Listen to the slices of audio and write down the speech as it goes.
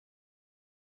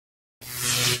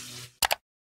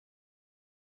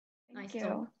Thank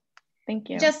you. Thank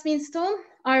you. Jasmine Stone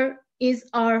is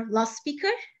our last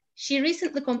speaker. She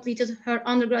recently completed her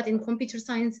undergrad in computer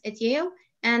science at Yale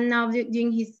and now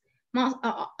doing his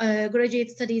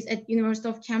graduate studies at University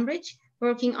of Cambridge,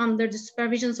 working under the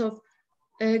supervisions of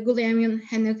Guillaume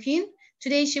Hennequin.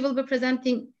 Today, she will be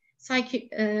presenting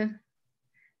PsychRNN.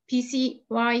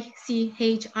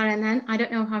 I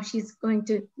don't know how she's going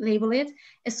to label it.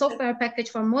 A software package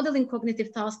for modeling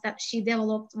cognitive tasks that she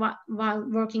developed while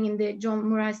working in the John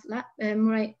Murray's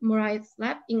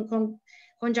lab in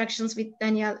conjunctions with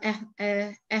Daniel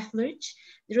Ehlerich.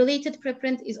 The related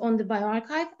preprint is on the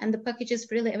bioarchive, and the package is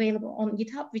freely available on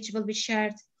GitHub, which will be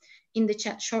shared in the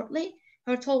chat shortly.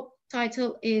 Her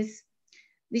title is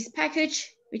 "This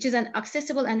Package, which is an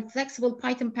accessible and flexible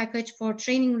Python package for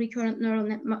training recurrent neural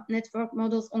network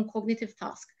models on cognitive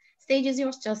tasks." Stage is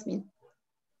yours, Jasmine.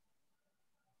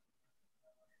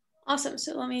 Awesome.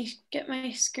 So let me get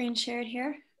my screen shared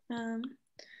here.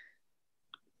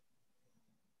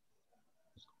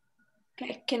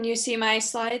 Okay, can you see my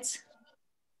slides?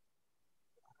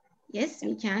 Yes,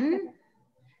 we can.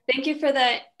 Thank you for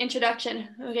the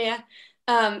introduction, Huriye.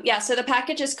 Yeah, so the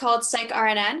package is called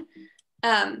PsychRNN.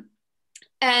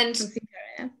 And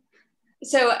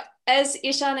so as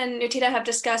Ishan and Nutita have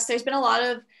discussed, there's been a lot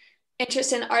of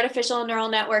interest in artificial neural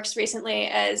networks recently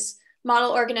as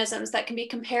model organisms that can be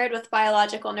compared with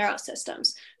biological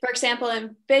neurosystems. For example,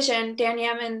 in vision, Dan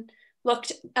Yemin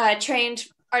trained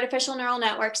artificial neural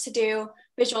networks to do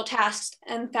visual tasks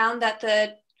and found that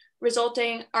the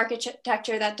resulting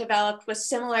architecture that developed was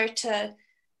similar to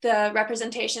the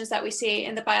representations that we see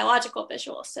in the biological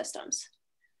visual systems.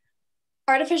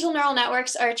 Artificial neural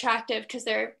networks are attractive because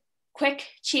they're quick,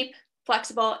 cheap,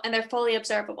 flexible, and they're fully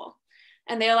observable.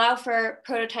 And they allow for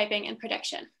prototyping and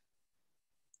prediction.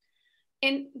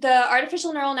 In the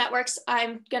artificial neural networks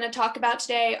I'm going to talk about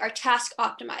today are task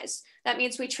optimized. That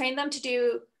means we train them to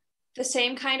do the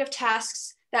same kind of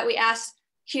tasks that we ask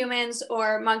humans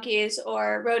or monkeys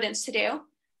or rodents to do.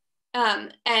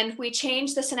 And we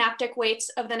change the synaptic weights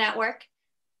of the network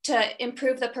to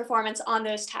improve the performance on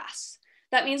those tasks.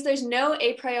 That means there's no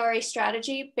a priori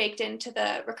strategy baked into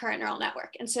the recurrent neural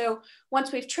network. And so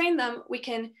once we've trained them, we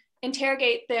can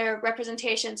interrogate their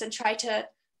representations and try to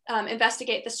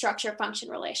investigate the structure-function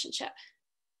relationship.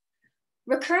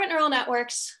 Recurrent neural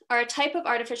networks are a type of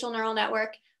artificial neural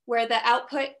network where the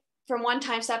output from one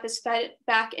time step is fed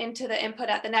back into the input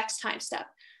at the next time step,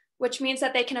 which means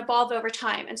that they can evolve over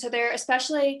time. And so they're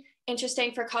especially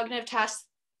interesting for cognitive tasks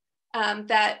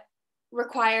that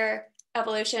require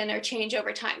evolution or change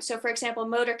over time. So for example,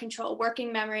 motor control,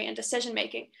 working memory, and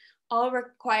decision-making all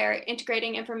require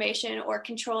integrating information or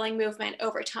controlling movement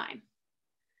over time.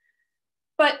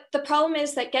 But the problem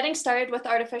is that getting started with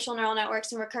artificial neural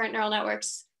networks and recurrent neural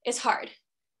networks is hard.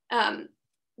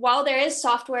 While there is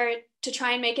software to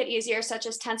try and make it easier, such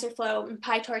as TensorFlow and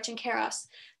PyTorch and Keras,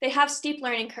 they have steep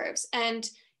learning curves. And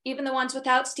even the ones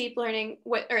without steep learning,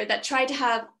 or that try to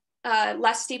have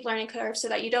less steep learning curves so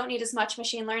that you don't need as much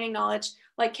machine learning knowledge,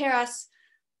 like Keras,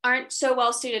 aren't so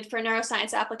well suited for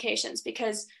neuroscience applications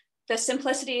because the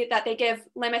simplicity that they give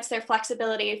limits their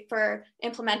flexibility for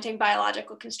implementing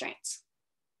biological constraints.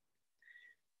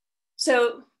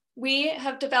 So we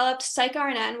have developed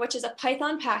PsychRNN, which is a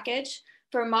Python package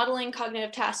for modeling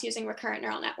cognitive tasks using recurrent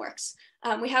neural networks.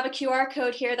 We have a QR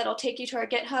code here that'll take you to our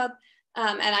GitHub,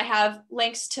 and I have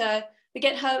links to the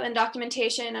GitHub and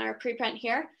documentation and our preprint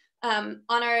here. On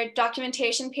our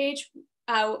documentation page,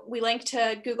 we link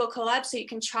to Google Colab so you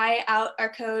can try out our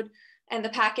code and the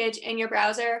package in your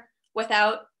browser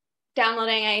without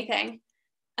downloading anything.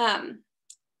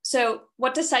 So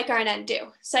what does PsychRNN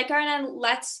do? PsychRNN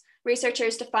lets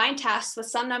researchers define tasks with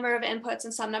some number of inputs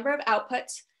and some number of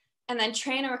outputs, and then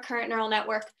train a recurrent neural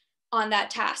network on that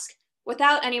task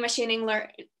without any machine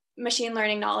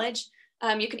learning knowledge.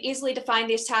 You can easily define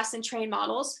these tasks and train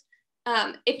models.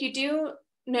 If you do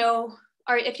know,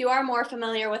 or if you are more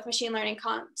familiar with machine learning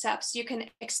concepts, you can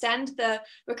extend the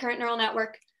recurrent neural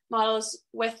network models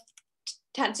with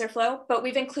TensorFlow, but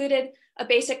we've included a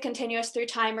basic continuous through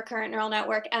time recurrent neural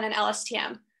network and an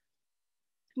LSTM,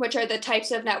 which are the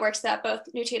types of networks that both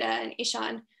Nutita and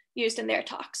Ishan used in their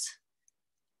talks.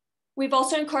 We've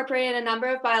also incorporated a number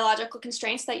of biological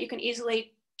constraints that you can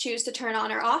easily choose to turn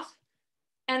on or off.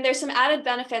 And there's some added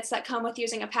benefits that come with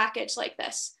using a package like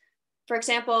this. For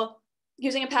example,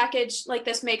 using a package like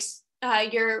this makes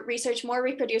your research more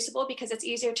reproducible because it's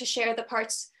easier to share the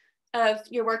parts of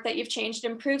your work that you've changed.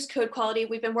 It improves code quality.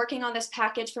 We've been working on this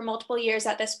package for multiple years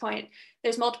at this point.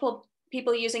 There's multiple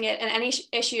people using it, and any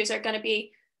issues are going to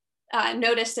be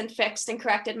noticed and fixed and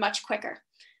corrected much quicker.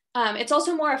 It's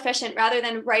also more efficient. Rather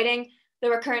than writing the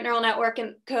recurrent neural network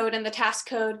and code and the task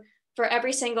code for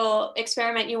every single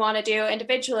experiment you want to do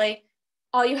individually.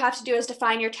 All you have to do is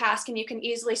define your task, and you can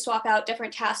easily swap out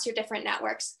different tasks or different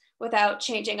networks without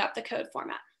changing up the code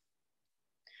format.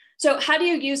 So how do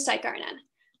you use PsychRNN?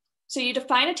 So you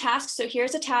define a task. So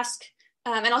here's a task,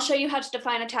 and I'll show you how to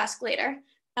define a task later,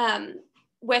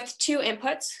 with 2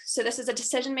 inputs. So this is a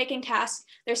decision-making task.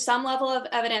 There's some level of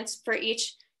evidence for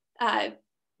each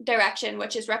direction,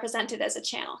 which is represented as a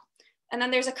channel. And then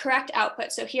there's a correct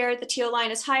output. So here the teal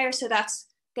line is higher, so that's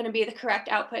going to be the correct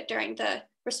output during the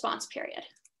response period.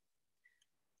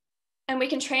 And we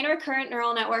can train a recurrent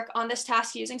neural network on this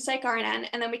task using PsychRNN,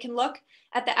 and then we can look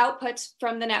at the outputs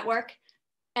from the network,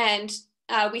 and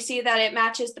we see that it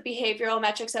matches the behavioral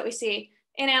metrics that we see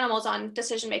in animals on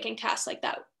decision-making tasks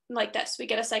like this. We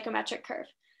get a psychometric curve.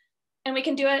 And we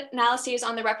can do analyses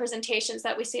on the representations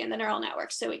that we see in the neural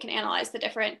network. So we can analyze the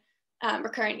different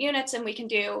recurrent units, and we can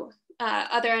do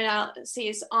other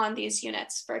analyses on these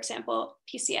units, for example,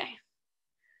 PCA.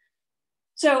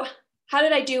 So how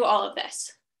did I do all of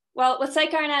this? Well, with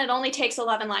PsychRNN, it only takes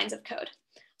 11 lines of code.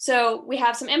 So we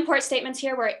have some import statements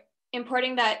here. We're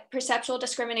importing that perceptual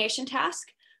discrimination task.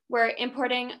 We're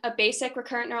importing a basic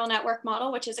recurrent neural network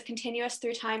model, which is a continuous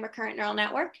through time recurrent neural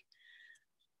network.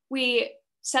 We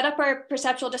set up our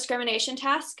perceptual discrimination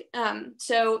task.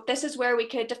 So this is where we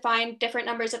could define different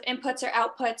numbers of inputs or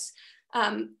outputs,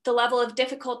 the level of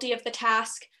difficulty of the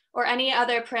task, or any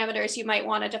other parameters you might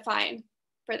want to define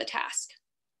for the task.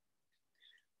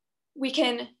 We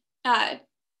can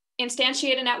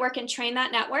instantiate a network and train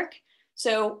that network.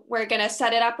 So we're going to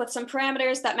set it up with some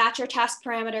parameters that match our task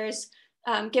parameters,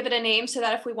 give it a name so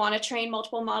that if we want to train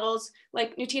multiple models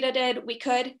like Nutita did, we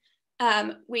could.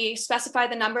 We specify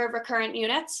the number of recurrent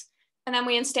units, and then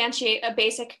we instantiate a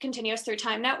basic continuous through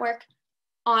time network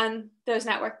on those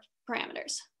network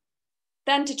parameters.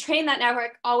 Then to train that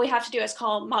network, all we have to do is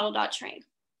call model.train.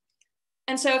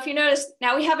 And so if you notice,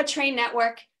 now we have a trained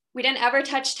network. We didn't ever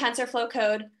touch TensorFlow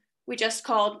code. We just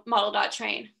called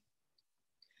model.train.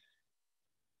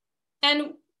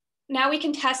 And now we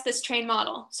can test this trained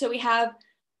model. So we have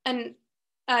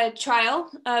a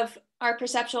trial of our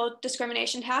perceptual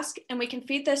discrimination task, and we can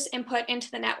feed this input into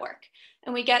the network.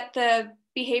 And we get the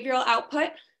behavioral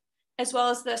output as well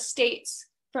as the states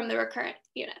from the recurrent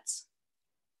units.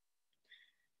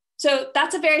 So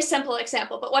that's a very simple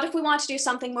example, but what if we want to do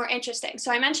something more interesting?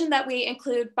 So I mentioned that we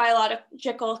include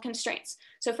biological constraints.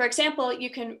 So for example,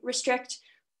 you can restrict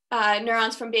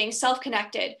neurons from being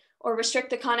self-connected, or restrict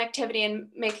the connectivity and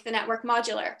make the network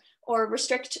modular, or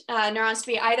restrict neurons to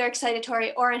be either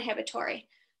excitatory or inhibitory.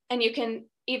 And you can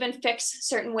even fix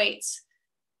certain weights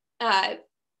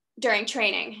during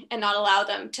training and not allow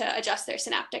them to adjust their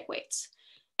synaptic weights.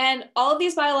 And all of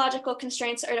these biological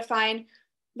constraints are defined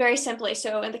very simply.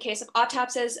 So in the case of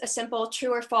autopsies, a simple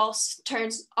true or false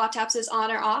turns autopsies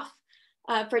on or off.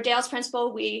 For Dale's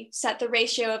principle, we set the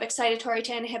ratio of excitatory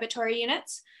to inhibitory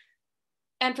units.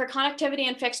 And for connectivity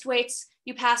and fixed weights,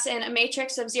 you pass in a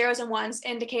matrix of zeros and ones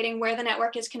indicating where the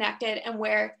network is connected and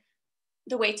where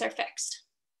the weights are fixed.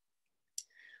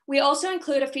 We also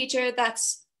include a feature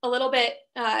that's a little bit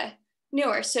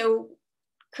newer. So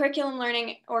curriculum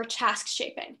learning or task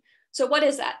shaping. So what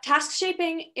is that? Task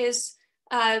shaping is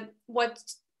what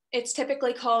it's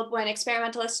typically called when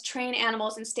experimentalists train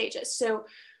animals in stages. So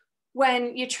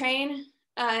when you train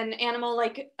an animal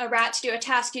like a rat to do a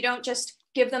task, you don't just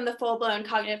give them the full-blown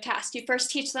cognitive task. You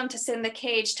first teach them to sit in the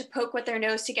cage, to poke with their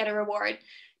nose to get a reward,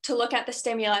 to look at the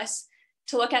stimulus,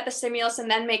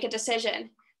 and then make a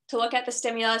decision, to look at the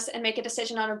stimulus and make a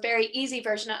decision on a very easy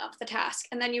version of the task.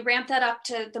 And then you ramp that up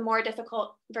to the more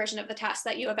difficult version of the task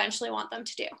that you eventually want them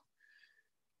to do.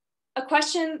 A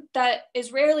question that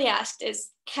is rarely asked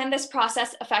is, can this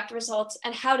process affect results,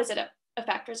 and how does it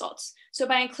affect results? So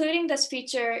by including this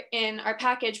feature in our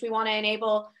package, we want to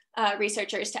enable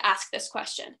researchers to ask this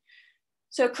question.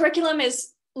 So curriculum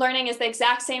learning is the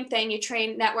exact same thing. You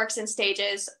train networks in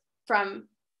stages from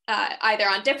either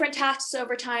on different tasks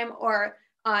over time or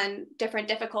on different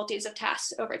difficulties of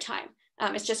tasks over time.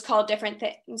 It's just called different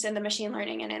things in the machine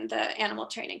learning and in the animal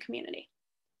training community.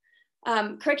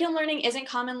 Curriculum learning isn't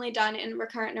commonly done in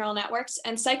recurrent neural networks,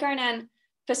 and PsychRNN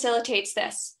facilitates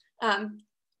this.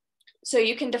 So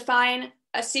you can define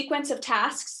a sequence of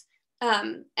tasks,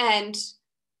 and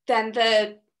then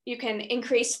you can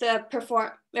increase the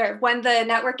when the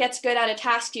network gets good at a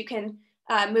task, you can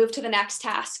move to the next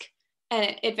task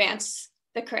and advance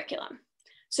the curriculum.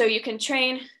 So you can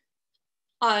train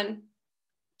on,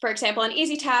 for example, an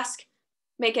easy task,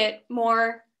 make it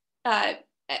more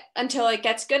until it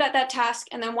gets good at that task.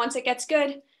 And then once it gets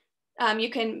good, you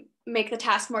can make the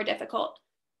task more difficult.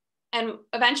 And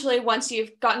eventually, once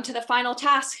you've gotten to the final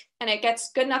task and it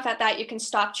gets good enough at that, you can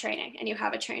stop training and you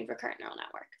have a trained recurrent neural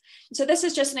network. And so this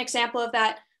is just an example of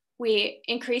that. We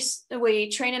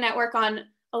train a network on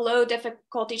a low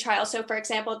difficulty trial. So for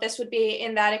example, this would be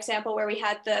in that example where we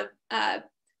had the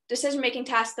decision-making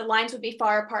task, the lines would be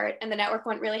far apart and the network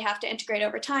wouldn't really have to integrate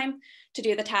over time to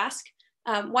do the task.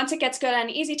 Once it gets good on an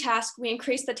easy task, we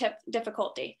increase the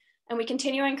difficulty. And we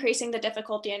continue increasing the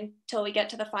difficulty until we get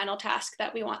to the final task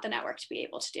that we want the network to be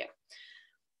able to do.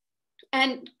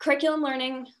 And curriculum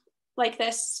learning like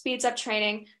this speeds up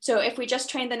training. So if we just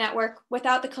train the network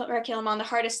without the curriculum on the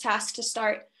hardest task to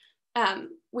start,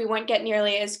 we wouldn't get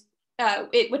nearly as,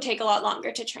 it would take a lot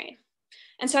longer to train.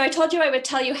 And so I told you I would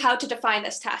tell you how to define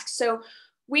this task. So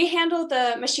we handle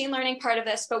the machine learning part of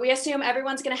this, but we assume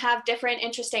everyone's going to have different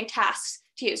interesting tasks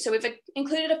to use. So we've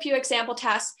included a few example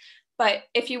tasks. But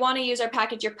if you want to use our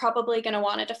package, you're probably going to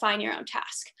want to define your own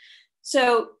task.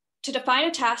 So to define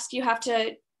a task, you have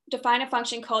to define a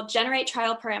function called generate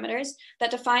trial parameters that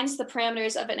defines the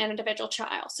parameters of an individual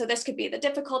trial. So this could be the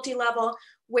difficulty level,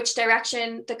 which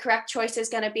direction the correct choice is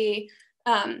going to be.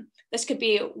 This could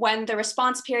be when the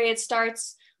response period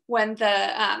starts, when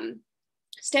the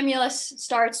stimulus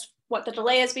starts, what the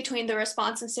delay is between the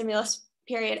response and stimulus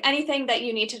period, anything that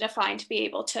you need to define to be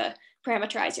able to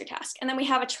parameterize your task. And then we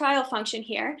have a trial function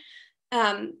here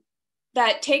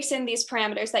that takes in these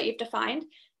parameters that you've defined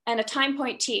and a time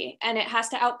point t, and it has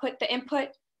to output the input,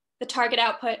 the target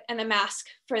output, and the mask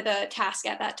for the task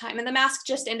at that time. And the mask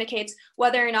just indicates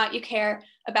whether or not you care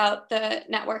about the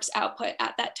network's output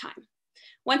at that time.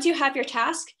 Once you have your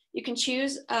task, you can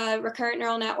choose a recurrent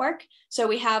neural network. So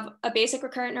we have a basic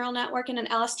recurrent neural network and an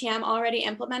LSTM already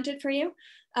implemented for you.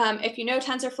 If you know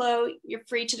TensorFlow, you're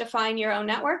free to define your own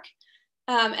network.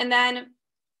 And then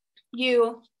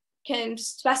you can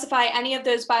specify any of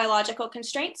those biological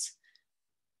constraints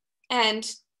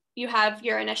and you have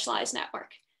your initialized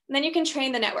network. And then you can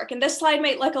train the network. And this slide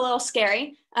might look a little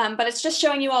scary, but it's just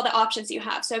showing you all the options you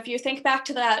have. So if you think back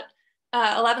to that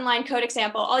 11-line code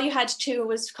example, all you had to do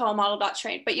was call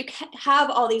model.train, but you have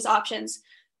all these options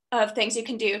of things you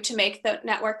can do to make the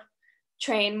network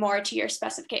train more to your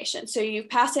specification. So you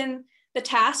pass in the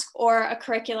task or a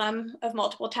curriculum of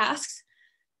multiple tasks.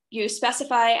 You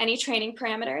specify any training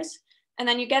parameters, and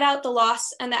then you get out the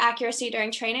loss and the accuracy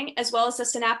during training, as well as the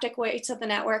synaptic weights of the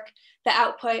network, the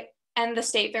output, and the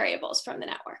state variables from the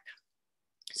network.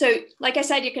 So like I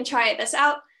said, you can try this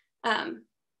out.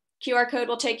 QR code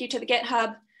will take you to the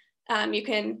GitHub. You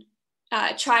can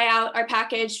try out our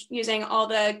package using all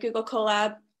the Google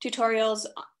Colab tutorials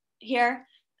here,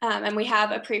 and we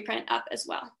have a preprint up as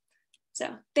well.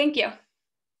 So thank you.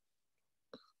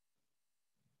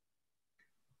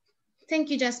 Thank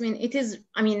you, Jasmine. It is,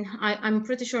 I mean, I'm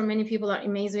pretty sure many people are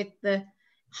amazed with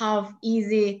how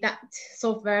easy that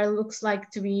software looks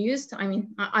like to be used. I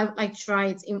mean, I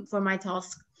tried for my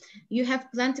task. You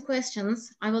have plenty of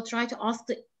questions. I will try to ask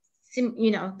the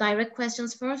direct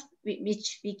questions first,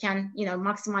 which we can,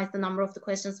 maximize the number of the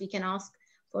questions we can ask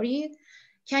for you.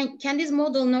 Can this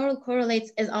model neural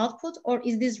correlates as output, or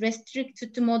is this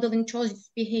restricted to modeling choice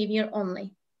behavior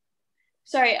only?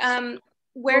 Sorry,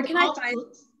 where can I find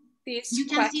these You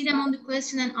can see them on the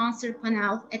question and answer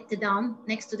panel at the down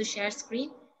next to the share screen.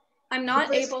 I'm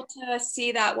not able to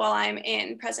see that while I'm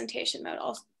in presentation mode.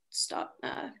 I'll stop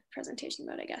presentation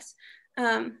mode, I guess.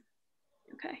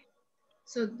 Okay.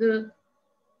 So the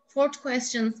fourth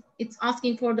question, it's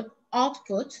asking for the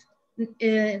output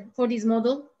for this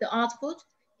model, the output.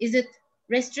 Is it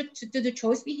restricted to the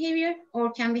choice behavior,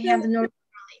 or can we have the neural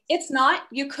correlates? It's not.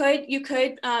 You could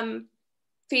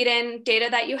feed in data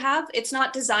that you have. It's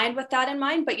not designed with that in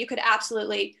mind, but you could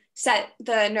absolutely set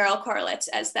the neural correlates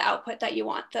as the output that you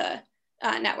want the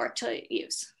network to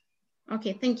use.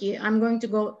 Okay, thank you. I'm going to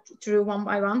go through one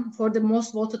by one. For the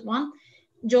most voted one,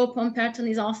 Joe Pomperton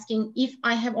is asking, if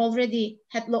I have already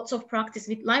had lots of practice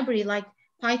with library like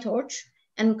PyTorch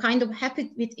and kind of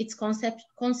happy with its concept,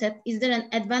 is there an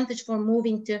advantage for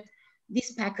moving to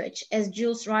this package? As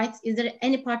Jules writes, is there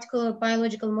any particular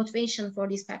biological motivation for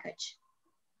this package?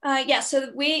 Yeah,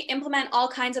 so we implement all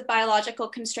kinds of biological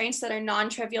constraints that are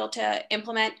non-trivial to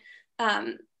implement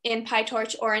in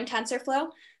PyTorch or in TensorFlow.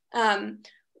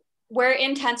 We're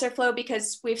in TensorFlow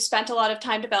because we've spent a lot of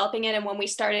time developing it, and when we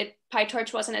started,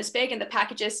 PyTorch wasn't as big and the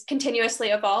packages continuously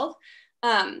evolve.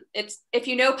 If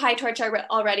you know PyTorch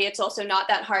already, it's also not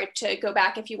that hard to go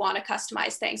back if you want to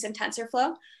customize things in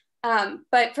TensorFlow.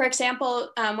 But for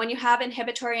example, when you have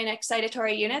inhibitory and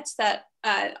excitatory units that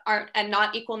aren't and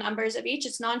not equal numbers of each,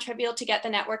 it's non-trivial to get the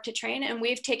network to train, and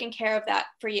we've taken care of that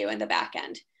for you in the back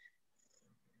end.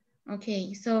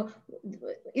 Okay, so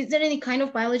is there any kind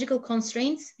of biological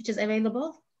constraints which is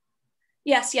available?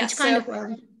 Yes, yes. Which kind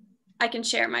of I can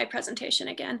share my presentation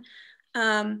again.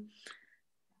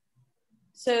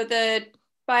 So the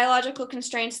biological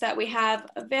constraints that we have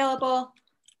available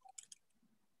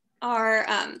are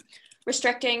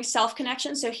restricting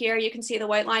self-connections. So here you can see the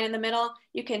white line in the middle.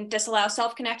 You can disallow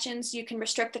self-connections. You can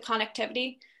restrict the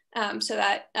connectivity so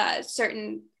that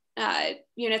certain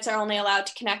units are only allowed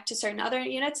to connect to certain other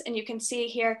units. And you can see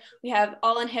here, we have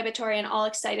all inhibitory and all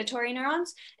excitatory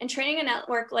neurons. And training a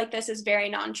network like this is very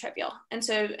non-trivial.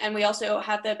 And we also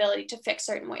have the ability to fix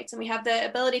certain weights. And we have the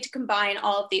ability to combine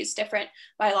all of these different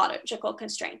biological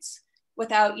constraints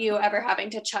without you ever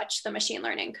having to touch the machine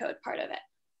learning code part of it.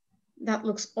 That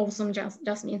looks awesome,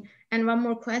 Jasmine. And one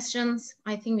more question.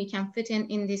 I think we can fit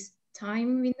in this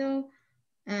time window.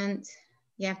 And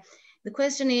yeah, the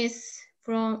question is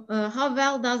from how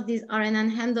well does this RNN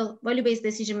handle value-based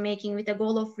decision-making with a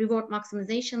goal of reward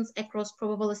maximizations across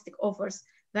probabilistic offers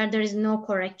where there is no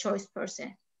correct choice per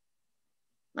se?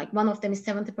 Like one of them is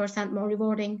 70% more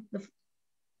rewarding.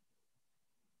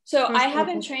 So I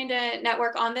haven't trained a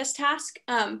network on this task,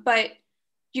 but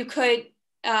you could,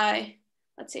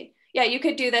 let's see. Yeah, you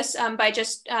could do this by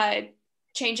just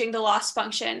changing the loss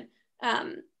function,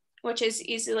 which is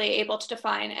easily able to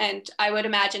define, and I would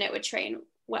imagine it would train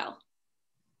well.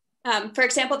 For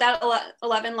example, that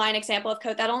 11 line example of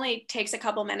code, that only takes a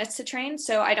couple minutes to train,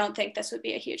 so I don't think this would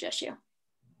be a huge issue.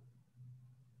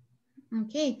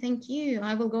 Okay, thank you.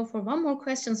 I will go for one more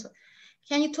question. So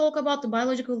can you talk about the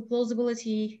biological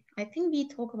plausibility? I think we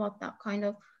talk about that kind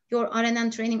of your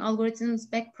RNN training algorithms,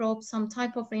 backprop, some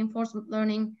type of reinforcement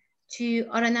learning to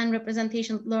RNN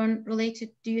representation learn related.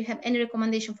 Do you have any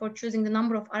recommendation for choosing the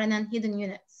number of RNN hidden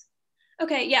units?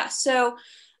 Okay, yeah. So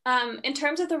in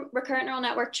terms of the recurrent neural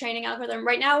network training algorithm,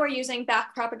 right now we're using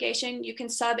backpropagation. You can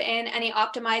sub in any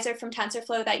optimizer from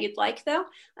TensorFlow that you'd like though.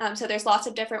 So there's lots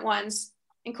of different ones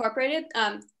incorporated,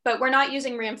 but we're not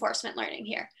using reinforcement learning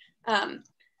here.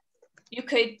 You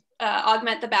could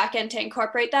augment the backend to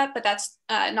incorporate that, but that's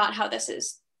not how this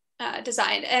is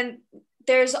designed. And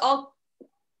there's all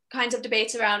kinds of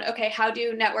debates around, okay, how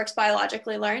do networks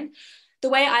biologically learn? The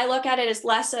way I look at it is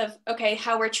less of, okay,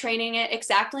 how we're training it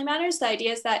exactly matters. The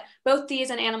idea is that both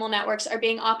these and animal networks are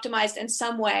being optimized in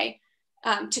some way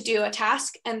to do a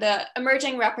task, and the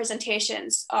emerging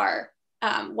representations are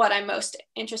what I'm most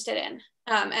interested in.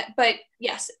 But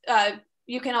yes,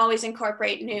 you can always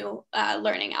incorporate new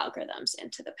learning algorithms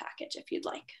into the package if you'd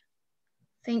like.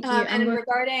 Thank you. And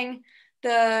regarding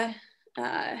the,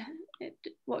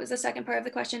 what was the second part of the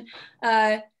question?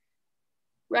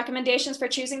 Recommendations for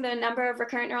choosing the number of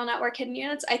recurrent neural network hidden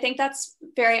units, I think that's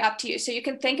very up to you. So you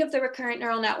can think of the recurrent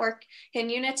neural network hidden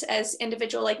units as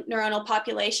individual like neuronal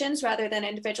populations rather than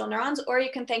individual neurons, or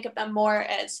you can think of them more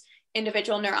as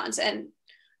individual neurons, and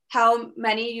how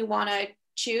many you want to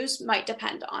choose might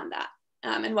depend on that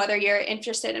and whether you're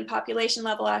interested in population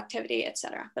level activity,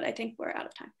 etc. But I think we're out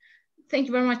of time. Thank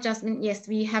you very much, Jasmine. Yes,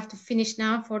 we have to finish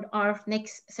now for our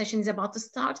next session is about to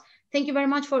start. Thank you very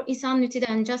much for Ihsan, Nutida,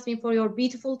 and Jasmine for your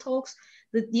beautiful talks.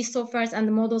 These softwares and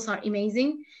the models are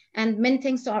amazing. And many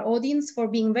thanks to our audience for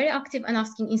being very active and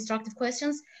asking instructive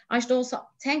questions. I should also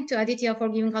thank to Aditya for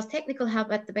giving us technical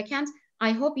help at the backend.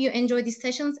 I hope you enjoy these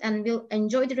sessions and will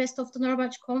enjoy the rest of the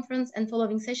Neuromatch Conference and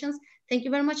following sessions. Thank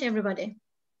you very much, everybody.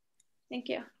 Thank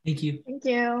you. Thank you. Thank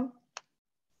you.